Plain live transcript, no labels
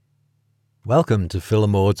Welcome to Phil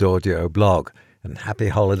and Maud's audio blog, and happy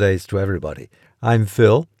holidays to everybody. I'm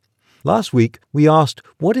Phil. Last week, we asked,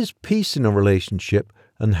 what is peace in a relationship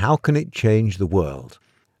and how can it change the world?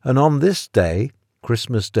 And on this day,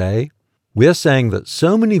 Christmas Day, we're saying that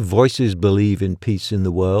so many voices believe in peace in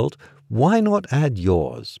the world, why not add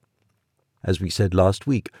yours? As we said last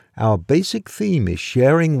week, our basic theme is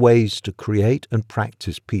sharing ways to create and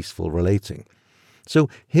practice peaceful relating. So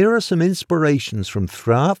here are some inspirations from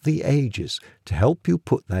throughout the ages to help you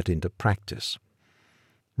put that into practice.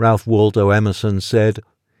 Ralph Waldo Emerson said,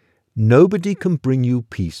 "Nobody can bring you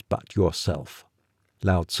peace but yourself."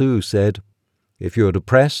 Lao Tzu said, "If you are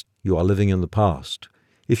depressed, you are living in the past.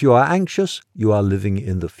 If you are anxious, you are living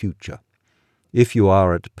in the future. If you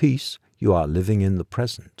are at peace, you are living in the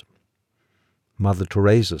present." Mother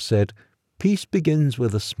Teresa said, "Peace begins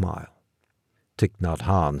with a smile." Thich Nhat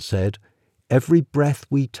Hanh said, "Every breath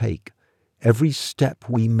we take, every step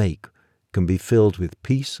we make, can be filled with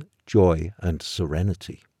peace, joy, and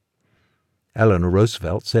serenity." Eleanor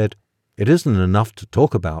Roosevelt said, "It isn't enough to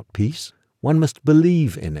talk about peace, one must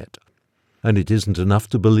believe in it. And it isn't enough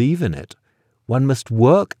to believe in it, one must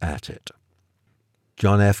work at it."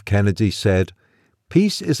 John F. Kennedy said,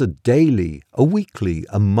 "Peace is a daily, a weekly,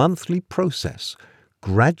 a monthly process,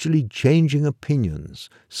 gradually changing opinions,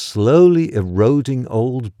 slowly eroding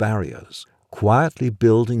old barriers, quietly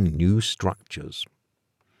building new structures."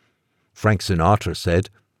 Frank Sinatra said,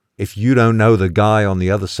 "If you don't know the guy on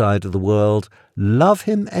the other side of the world, love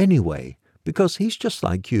him anyway, because he's just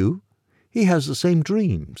like you. He has the same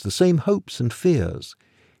dreams, the same hopes and fears.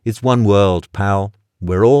 It's one world, pal.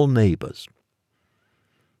 We're all neighbors."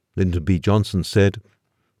 Lyndon B. Johnson said,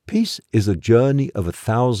 "Peace is a journey of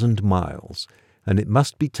 1,000 miles, and it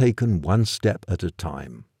must be taken one step at a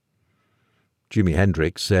time." Jimi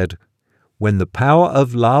Hendrix said, "When the power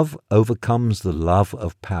of love overcomes the love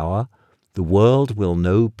of power, the world will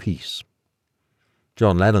know peace."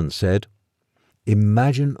 John Lennon said,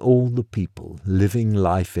 "Imagine all the people living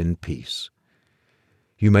life in peace."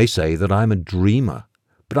 You may say that I'm a dreamer,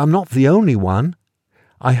 but I'm not the only one.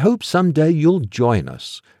 I hope someday you'll join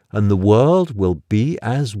us, and the world will be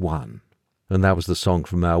as one. And that was the song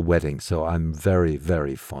from our wedding, so I'm very,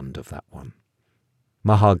 very fond of that one.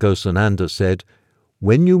 Maha Ghosananda said,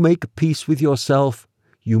 "When you make peace with yourself,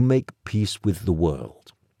 you make peace with the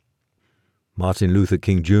world." Martin Luther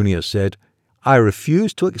King Jr. said, "I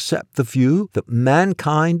refuse to accept the view that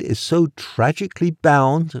mankind is so tragically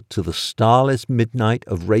bound to the starless midnight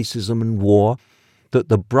of racism and war that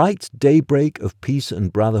the bright daybreak of peace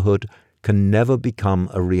and brotherhood can never become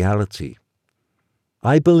a reality.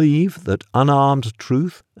 I believe that unarmed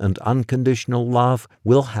truth and unconditional love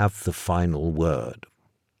will have the final word."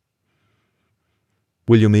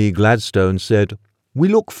 William E. Gladstone said, "We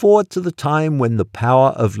look forward to the time when the power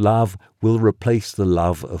of love will replace the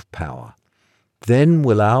love of power. Then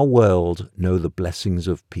will our world know the blessings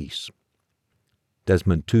of peace."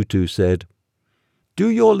 Desmond Tutu said, "Do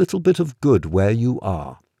your little bit of good where you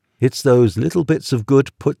are. It's those little bits of good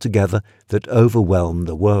put together that overwhelm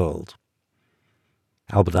the world."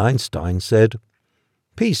 Albert Einstein said,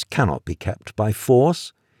 "Peace cannot be kept by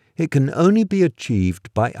force. It can only be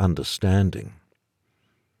achieved by understanding."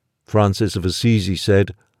 Francis of Assisi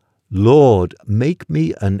said, "Lord, make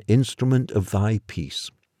me an instrument of thy peace.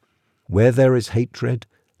 Where there is hatred,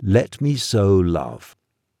 let me sow love."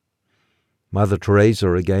 Mother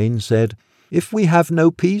Teresa again said, "If we have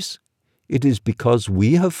no peace, it is because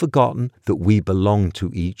we have forgotten that we belong to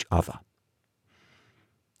each other."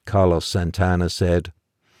 Carlos Santana said,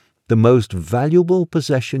 "The most valuable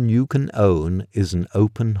possession you can own is an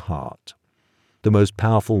open heart. The most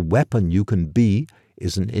powerful weapon you can be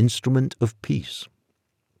is an instrument of peace."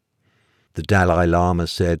 The Dalai Lama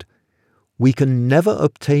said, "We can never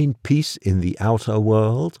obtain peace in the outer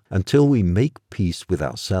world until we make peace with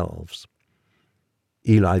ourselves."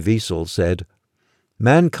 Elie Wiesel said,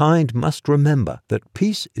 "Mankind must remember that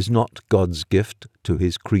peace is not God's gift to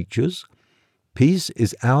his creatures. Peace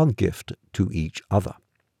is our gift to each other."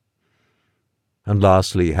 And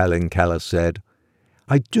lastly, Helen Keller said,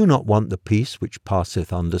 "I do not want the peace which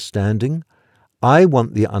passeth understanding. I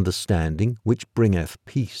want the understanding which bringeth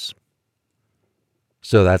peace."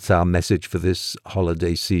 So that's our message for this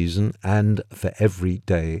holiday season and for every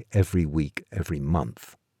day, every week, every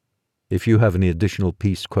month. If you have any additional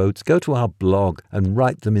peace quotes, go to our blog and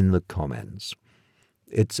write them in the comments.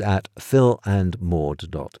 It's at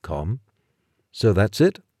philandmaud.com. So that's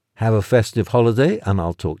it. Have a festive holiday, and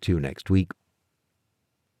I'll talk to you next week.